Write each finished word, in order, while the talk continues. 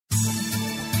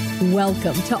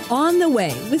Welcome to On the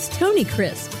Way with Tony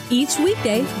Crisp. Each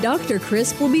weekday, Dr.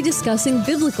 Crisp will be discussing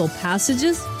biblical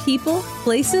passages, people,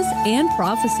 places, and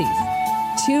prophecies.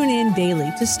 Tune in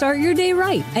daily to start your day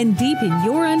right and deepen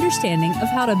your understanding of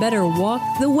how to better walk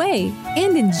the way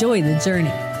and enjoy the journey.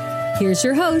 Here's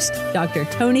your host, Dr.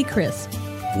 Tony Crisp.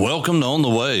 Welcome to On the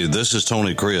Way. This is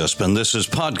Tony Crisp, and this is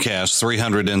podcast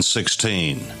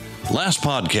 316. Last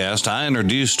podcast, I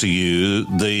introduced to you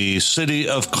the city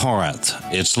of Corinth,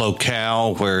 its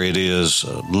locale where it is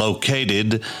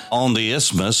located on the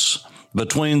isthmus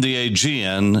between the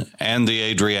Aegean and the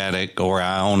Adriatic or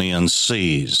Ionian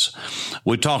seas.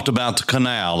 We talked about the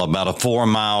canal, about a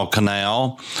 4-mile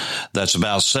canal that's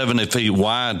about 70 feet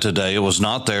wide today. It was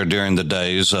not there during the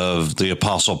days of the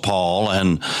Apostle Paul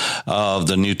and of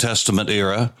the New Testament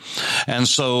era. And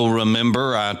so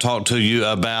remember, I talked to you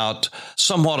about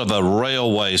somewhat of a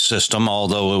railway system,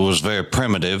 although it was very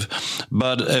primitive,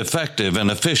 but effective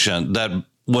and efficient, that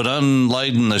would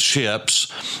unladen the ships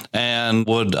and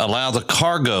would allow the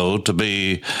cargo to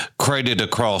be crated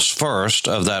across first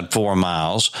of that 4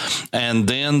 miles. And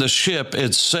then the ship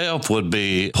itself would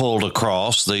be pulled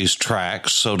across these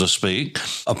tracks, so to speak,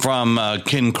 from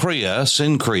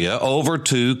Cenchrea, over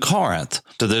to Corinth,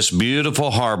 to this beautiful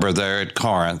harbor there at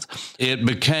Corinth. It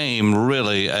became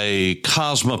really a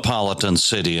cosmopolitan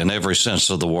city in every sense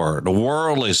of the word, a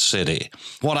worldly city.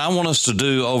 What I want us to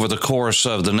do over the course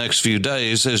of the next few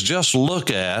days is just look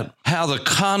at how the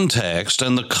context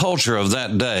and the culture of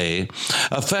that day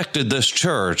affected this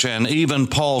church and even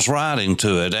Paul's writing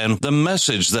to it and the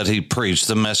message that he preached,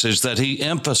 the message that he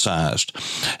emphasized.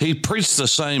 He preached the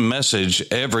same message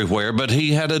everywhere, but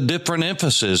he had a different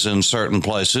emphasis in certain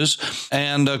places.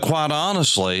 And quite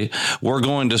honestly, we're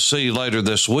going to see later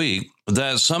this week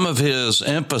that some of his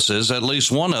emphasis, at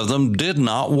least one of them, did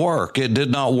not work. It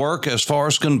did not work as far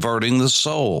as converting the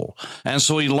soul. And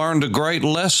so he learned a great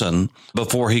lesson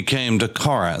before he came to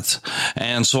Corinth.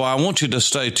 And so I want you to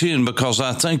stay tuned because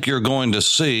I think you're going to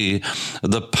see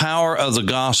the power of the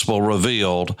gospel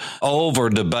revealed over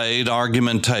debate,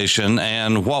 argumentation,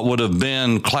 and what would have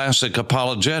been classic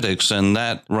apologetics in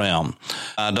that realm.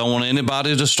 I don't want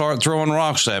anybody to start throwing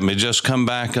rocks at me. Just come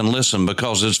back and listen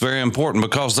because it's very important,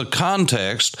 because the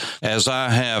context, as I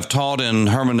have taught in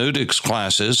hermeneutics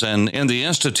classes and in the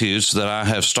institutes that I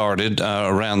have started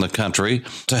around the country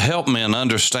to help men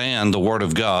understand the Word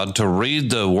of God, to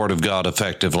read the Word of God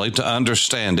effectively, to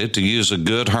understand it, to use a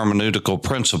good hermeneutical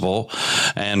principle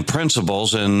and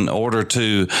principles in order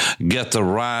to get the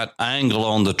right angle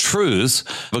on the truth,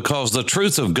 because the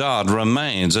truth of God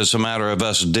remains. It's a matter of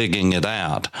us digging it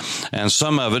out. And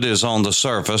some of it is on the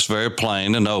surface, very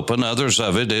plain and open. Others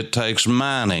of it takes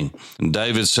mining. And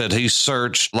David said he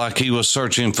searched like he was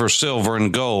searching for silver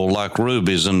and gold, like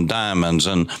rubies and diamonds,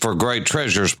 and for great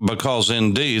treasures, because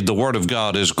indeed the Word of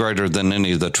God is greater than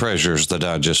any of the treasures that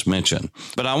I just mentioned.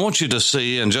 But I want you to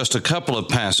see in just a couple of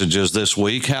passages this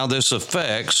week how this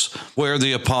affects where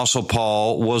the Apostle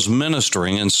Paul was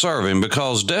ministering and serving,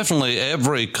 because definitely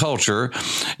every culture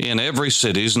in every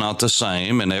city is not the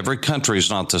same, and every country is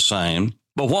not the same.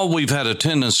 But what we've had a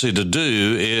tendency to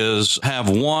do is have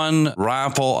one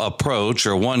rifle approach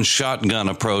or one shotgun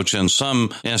approach in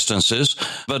some instances.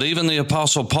 But even the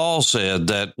Apostle Paul said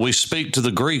that we speak to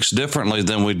the Greeks differently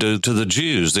than we do to the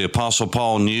Jews. The Apostle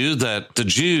Paul knew that the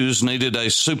Jews needed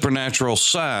a supernatural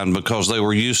sign because they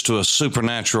were used to a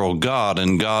supernatural God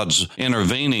and God's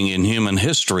intervening in human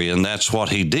history. And that's what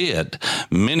he did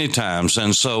many times.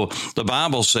 And so the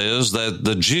Bible says that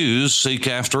the Jews seek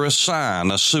after a sign,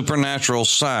 a supernatural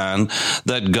sign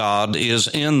that God is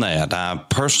in that. I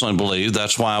personally believe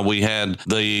that's why we had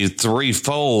the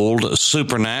threefold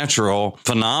supernatural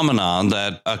phenomenon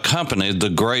that accompanied the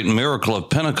great miracle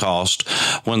of Pentecost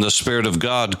when the Spirit of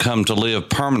God come to live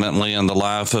permanently in the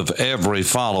life of every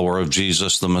follower of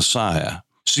Jesus the Messiah.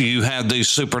 So you had these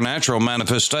supernatural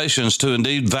manifestations to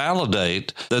indeed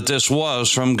validate that this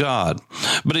was from God.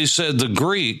 But he said the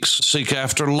Greeks seek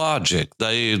after logic.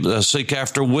 They seek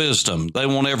after wisdom. They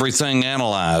want everything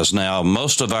analyzed. Now,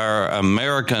 most of our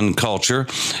American culture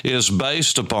is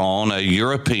based upon a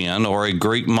European or a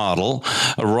Greek model,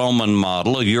 a Roman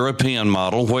model, a European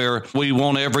model, where we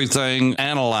want everything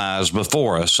analyzed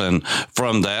before us. And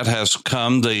from that has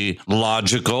come the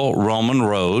logical Roman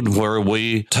road, where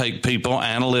we take people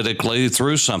analytically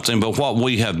through something, but what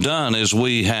we have done is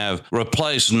we have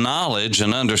replaced knowledge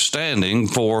and understanding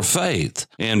for faith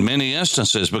in many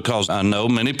instances, because I know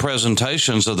many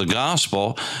presentations of the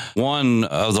gospel, one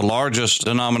of the largest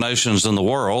denominations in the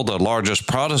world, the largest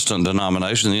Protestant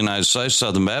denomination in the United States,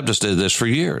 Southern Baptist, did this for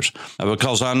years,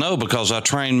 because I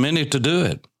trained many to do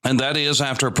it. And that is,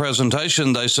 after a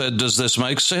presentation, they said, does this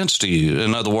make sense to you?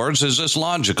 In other words, is this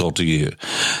logical to you?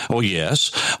 Well,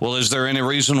 yes. Well, is there any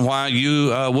reason why you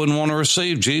wouldn't want to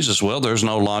receive Jesus? Well, there's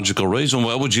no logical reason.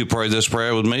 Well, would you pray this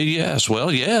prayer with me? Yes.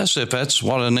 Well, yes, if that's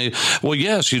what I need. Well,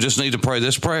 yes, you just need to pray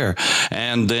this prayer.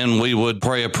 And then we would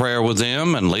pray a prayer with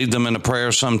them and lead them in a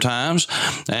prayer sometimes.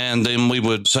 And then we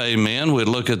would say amen. We'd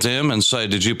look at them and say,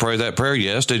 did you pray that prayer?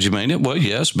 Yes. Did you mean it? Well,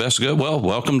 yes. Best good. Well,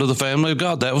 welcome to the family of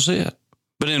God. That was it.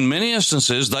 But in many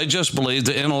instances, they just believed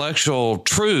the intellectual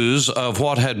truths of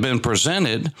what had been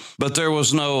presented, but there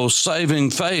was no saving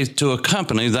faith to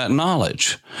accompany that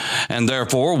knowledge. And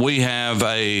therefore, we have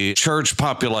a church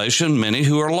population, many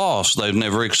who are lost. They've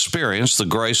never experienced the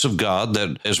grace of God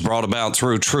that is brought about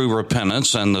through true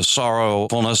repentance and the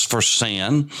sorrowfulness for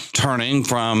sin, turning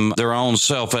from their own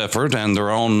self-effort and their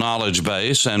own knowledge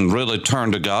base and really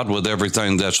turn to God with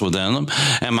everything that's within them.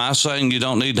 Am I saying you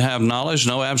don't need to have knowledge?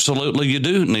 No, absolutely you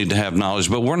do need to have knowledge,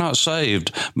 but we're not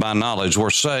saved by knowledge.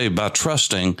 We're saved by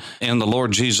trusting in the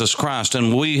Lord Jesus Christ,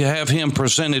 and we have him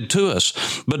presented to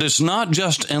us. But it's not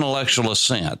just intellectual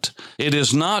assent. It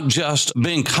is not just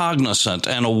being cognizant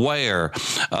and aware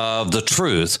of the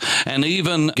truth and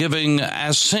even giving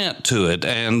assent to it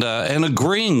and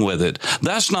agreeing with it.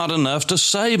 That's not enough to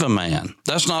save a man.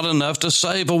 That's not enough to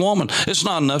save a woman. It's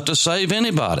not enough to save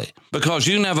anybody, because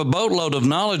you can have a boatload of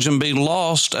knowledge and be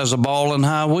lost as a ball in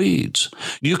high weeds.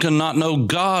 You cannot know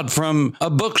God from a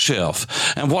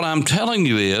bookshelf. And what I'm telling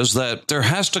you is that there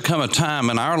has to come a time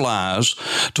in our lives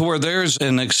to where there's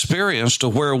an experience to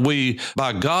where we,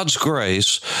 by God's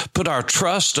grace, put our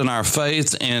trust and our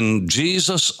faith in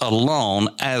Jesus alone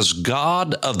as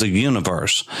God of the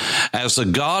universe, as the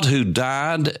God who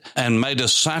died and made a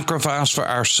sacrifice for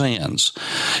our sins.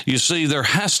 You see, there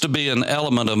has to be an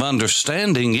element of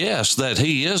understanding, yes, that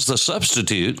he is the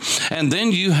substitute, and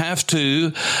then you have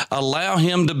to allow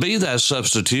him to be that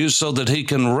substitute so that he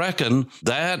can reckon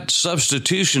that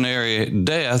substitutionary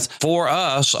death for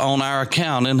us on our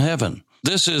account in heaven.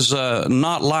 This is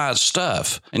not light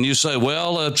stuff. And you say,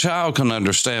 well, a child can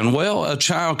understand. Well, a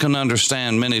child can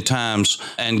understand many times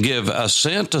and give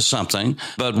assent to something,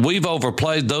 but we've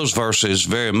overplayed those verses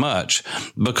very much,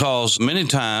 because many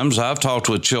times I've talked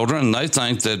with children and they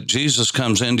think that Jesus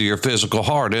comes into your physical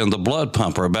heart in the blood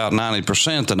pumper. About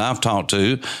 90% that I've talked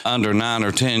to under 9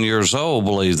 or 10 years old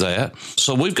believe that.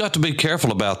 So we've got to be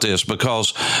careful about this,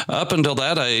 because up until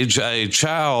that age, a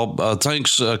child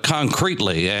thinks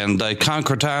concretely and they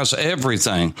concretize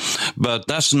everything, but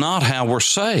that's not how we're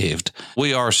saved.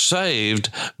 We are saved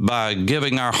by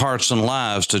giving our hearts and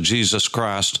lives to Jesus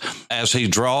Christ. As he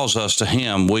draws us to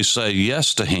him, we say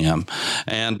yes to him,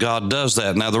 and God does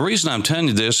that. Now, the reason I'm telling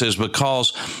you this is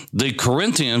because the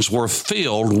Corinthians were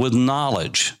filled with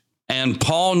knowledge. And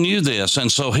Paul knew this, and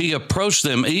so he approached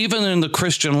them, even in the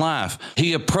Christian life,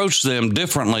 he approached them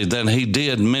differently than he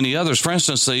did many others. For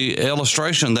instance, the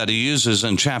illustration that he uses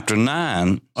in chapter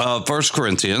 9 of 1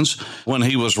 Corinthians, when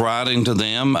he was writing to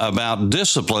them about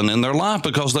discipline in their life,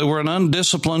 because they were an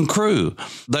undisciplined crew.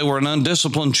 They were an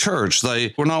undisciplined church.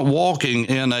 They were not walking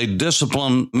in a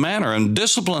disciplined manner, and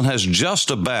discipline has just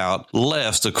about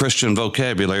left the Christian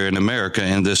vocabulary in America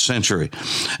in this century.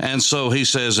 And so he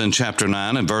says in chapter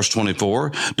 9 and verse 24,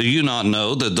 do you not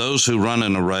know that those who run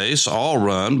in a race all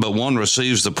run, but one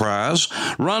receives the prize?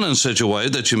 Run in such a way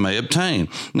that you may obtain.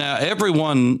 Now,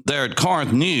 everyone there at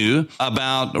Corinth knew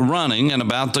about running and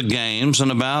about the games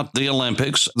and about the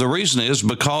Olympics. The reason is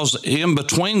because in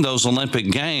between those Olympic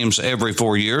games every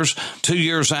 4 years, 2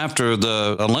 years after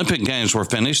the Olympic games were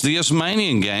finished, the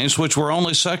Isthmian Games, which were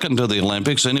only second to the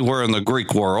Olympics anywhere in the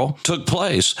Greek world, took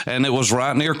place, and it was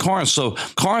right near Corinth. So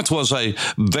Corinth was a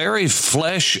very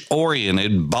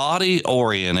flesh-oriented,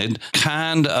 body-oriented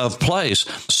kind of place.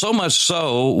 So much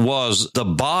so was the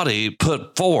body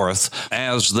put forth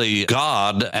as the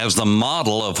God, as the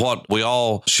model of what we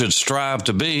all should strive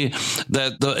to be,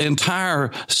 that the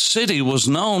entire city was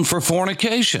known for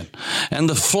fornication and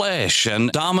the flesh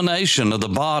and domination of the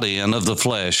body and of the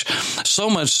flesh. So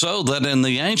much so that in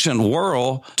the ancient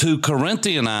world, to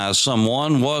Corinthianize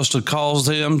someone was to cause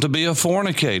them to be a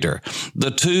fornicator.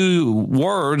 The two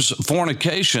words,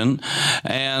 fornication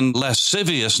and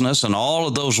lasciviousness, and all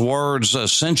of those words,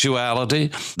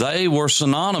 sensuality, they were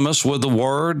synonymous with the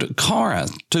word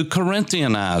Corinth, to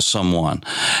Corinthianize someone.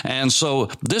 And so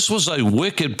this was a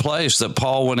wicked place that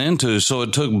Paul went into, so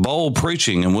it took bold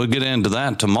preaching, and we'll get into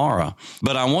that tomorrow.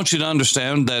 But I want you to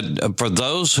understand that for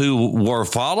those who were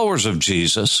followers of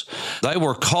Jesus, they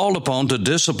were called upon to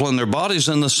discipline their bodies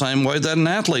in the same way that an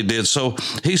athlete did. So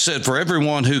he said, for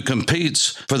everyone who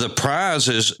competes for the prize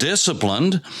is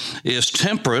disciplined, is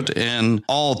temperate in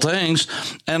all things.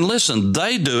 And listen,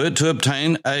 they do it to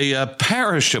obtain a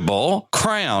perishable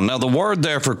crown. Now, the word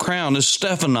there for crown is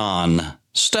Stephanon.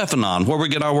 Stephanon, where we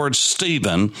get our word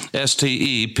Stephen,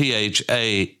 Stephan,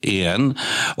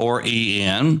 or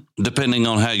En, depending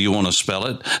on how you want to spell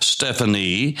it.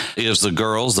 Stephanie is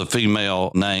the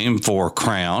female name for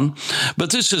crown. But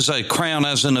this is a crown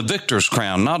as in a victor's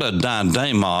crown, not a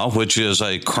diadema, which is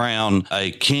a crown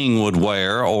a king would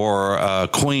wear or a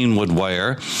queen would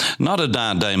wear. Not a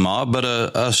diadema, but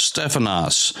a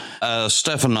Stephanos, a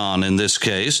Stephanon in this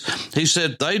case. He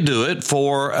said they do it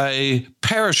for a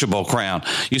perishable crown.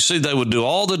 You see, they would do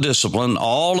all the discipline,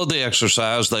 all of the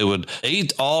exercise. They would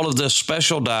eat all of this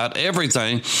special diet,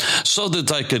 everything, so that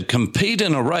they could compete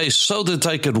in a race, so that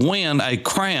they could win a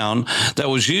crown that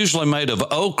was usually made of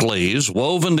oak leaves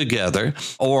woven together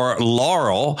or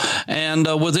laurel. And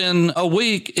within a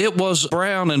week, it was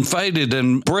brown and faded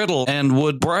and brittle and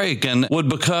would break and would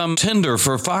become tender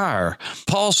for fire.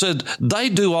 Paul said they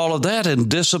do all of that in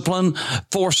discipline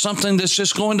for something that's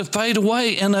just going to fade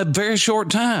away in a very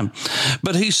short time.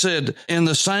 But he said in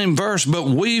the same verse, but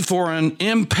we for an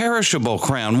imperishable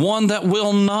crown, one that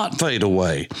will not fade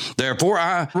away. Therefore,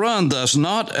 I run thus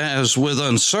not as with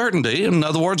uncertainty. In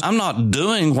other words, I'm not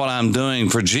doing what I'm doing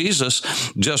for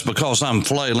Jesus just because I'm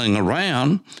flailing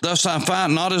around. Thus, I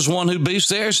fight not as one who beats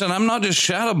the air. He said, I'm not just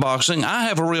shadowboxing. I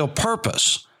have a real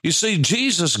purpose. You see,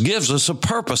 Jesus gives us a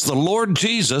purpose. The Lord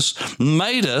Jesus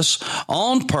made us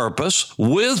on purpose,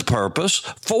 with purpose,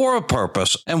 for a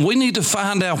purpose. And we need to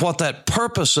find out what that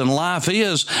purpose in life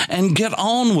is and get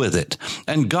on with it.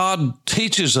 And God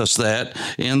teaches us that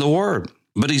in the Word.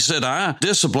 But he said, I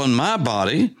discipline my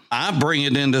body. I bring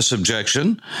it into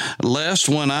subjection, lest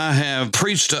when I have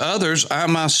preached to others, I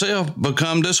myself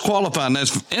become disqualified. And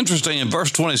that's interesting. In verse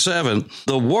 27,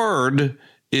 the word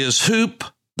is hoop.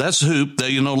 That's hoop,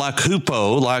 like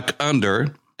hoopo, like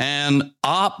under, and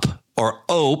op or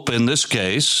ope in this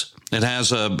case. It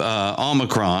has a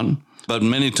omicron, but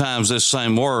many times this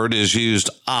same word is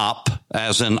used op,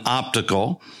 as in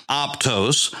optical,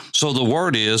 optos. So the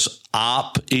word is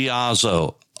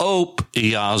op-iazo,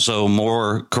 ope-iazo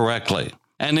more correctly.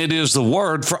 And it is the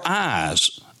word for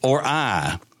eyes or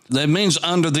eye. That means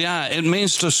under the eye. It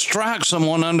means to strike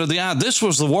someone under the eye. This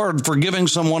was the word for giving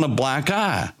someone a black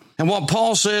eye. And what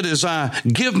Paul said is, I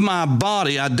discipline my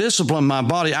body,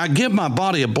 I give my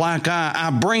body a black eye,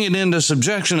 I bring it into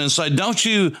subjection and say, don't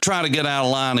you try to get out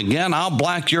of line again, I'll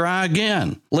black your eye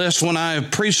again. Lest when I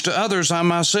have preached to others, I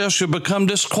myself should become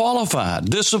disqualified,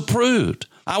 disapproved.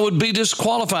 I would be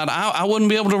disqualified. I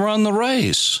wouldn't be able to run the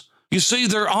race. You see,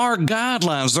 there are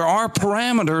guidelines, there are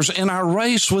parameters in our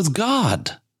race with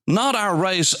God. Not our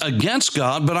race against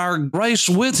God, but our race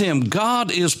with Him.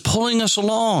 God is pulling us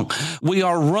along. We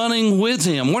are running with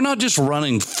Him. We're not just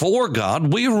running for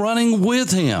God. We're running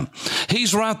with Him.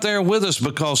 He's right there with us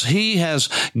because He has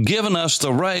given us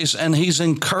the race and He's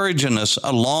encouraging us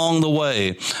along the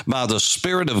way by the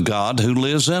Spirit of God who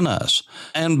lives in us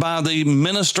and by the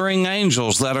ministering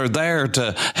angels that are there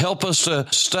to help us to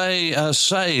stay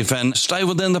safe and stay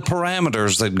within the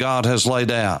parameters that God has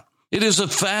laid out. It is a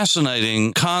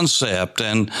fascinating concept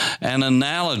and an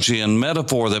analogy and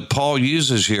metaphor that Paul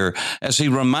uses here as he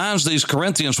reminds these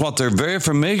Corinthians what they're very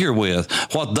familiar with,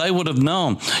 what they would have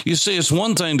known. You see, it's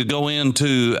one thing to go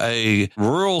into a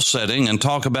rural setting and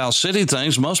talk about city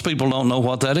things. Most people don't know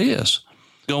what that is.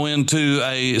 Go into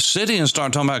a city and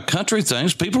start talking about country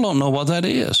things. People don't know what that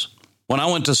is. When I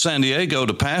went to San Diego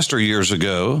to pastor years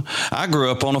ago, I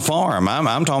grew up on a farm.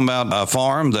 I'm talking about a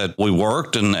farm that we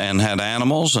worked and had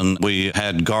animals, and we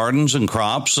had gardens and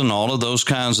crops and all of those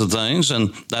kinds of things,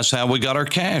 and that's how we got our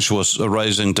cash, was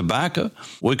raising tobacco.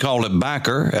 We called it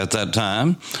backer at that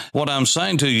time. What I'm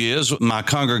saying to you is my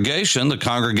congregation, the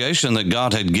congregation that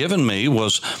God had given me,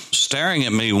 was staring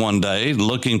at me one day,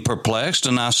 looking perplexed,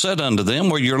 and I said unto them,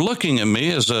 well, you're looking at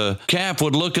me as a calf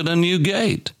would look at a new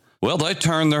gate. Well, they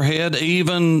turned their head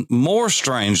even more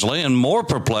strangely and more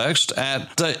perplexed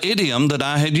at the idiom that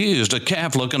I had used, a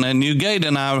calf looking at a new gate.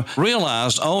 And I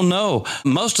realized, oh no,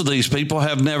 most of these people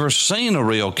have never seen a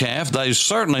real calf. They've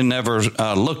certainly never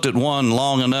looked at one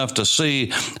long enough to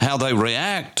see how they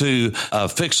react to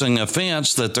fixing a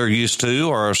fence that they're used to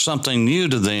or something new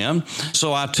to them.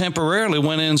 So I temporarily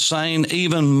went insane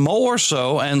even more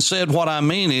so and said, what I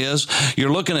mean is, you're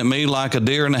looking at me like a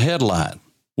deer in a headlight.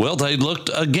 Well, they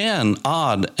looked again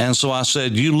odd. And so I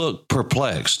said, you look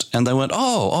perplexed. And they went,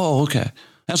 oh, okay.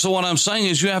 And so what I'm saying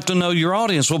is you have to know your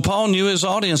audience. Well, Paul knew his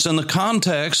audience, and the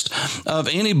context of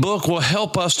any book will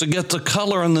help us to get the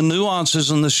color and the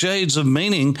nuances and the shades of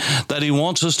meaning that he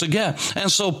wants us to get.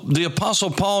 And so the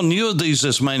Apostle Paul knew of these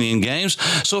Isthmian games,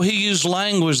 so he used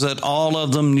language that all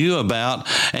of them knew about,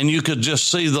 and you could just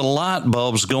see the light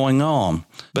bulbs going on.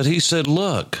 But he said,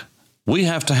 look, we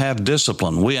have to have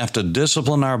discipline. We have to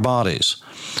discipline our bodies,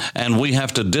 and we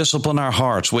have to discipline our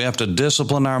hearts. We have to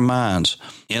discipline our minds.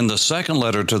 In the second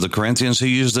letter to the Corinthians, he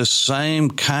used this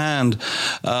same kind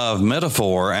of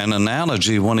metaphor and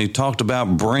analogy when he talked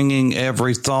about bringing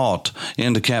every thought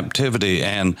into captivity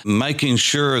and making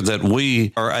sure that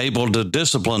we are able to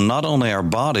discipline not only our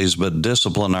bodies, but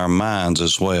discipline our minds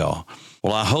as well.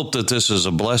 Well, I hope that this is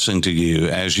a blessing to you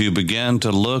as you begin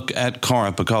to look at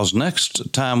Corinth, because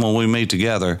next time when we meet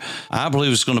together, I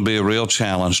believe it's going to be a real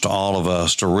challenge to all of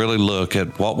us to really look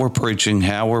at what we're preaching,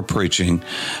 how we're preaching,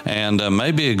 and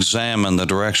maybe examine the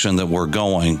direction that we're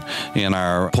going in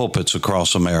our pulpits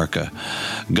across America.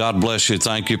 God bless you.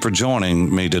 Thank you for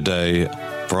joining me today.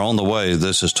 For On the Way,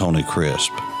 this is Tony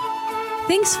Crisp.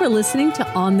 Thanks for listening to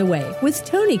On the Way with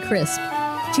Tony Crisp.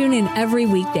 Tune in every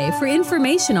weekday for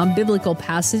information on biblical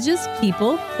passages,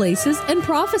 people, places, and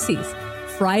prophecies.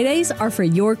 Fridays are for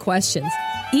your questions.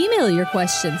 Email your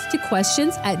questions to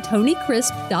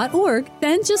questions@tonycrisp.org.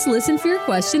 Then just listen for your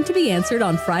question to be answered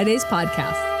on Friday's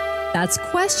podcast. That's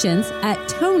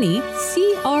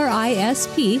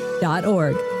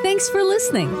questions@tonycrisp.org. Thanks for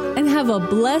listening, and have a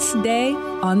blessed day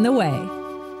on the way.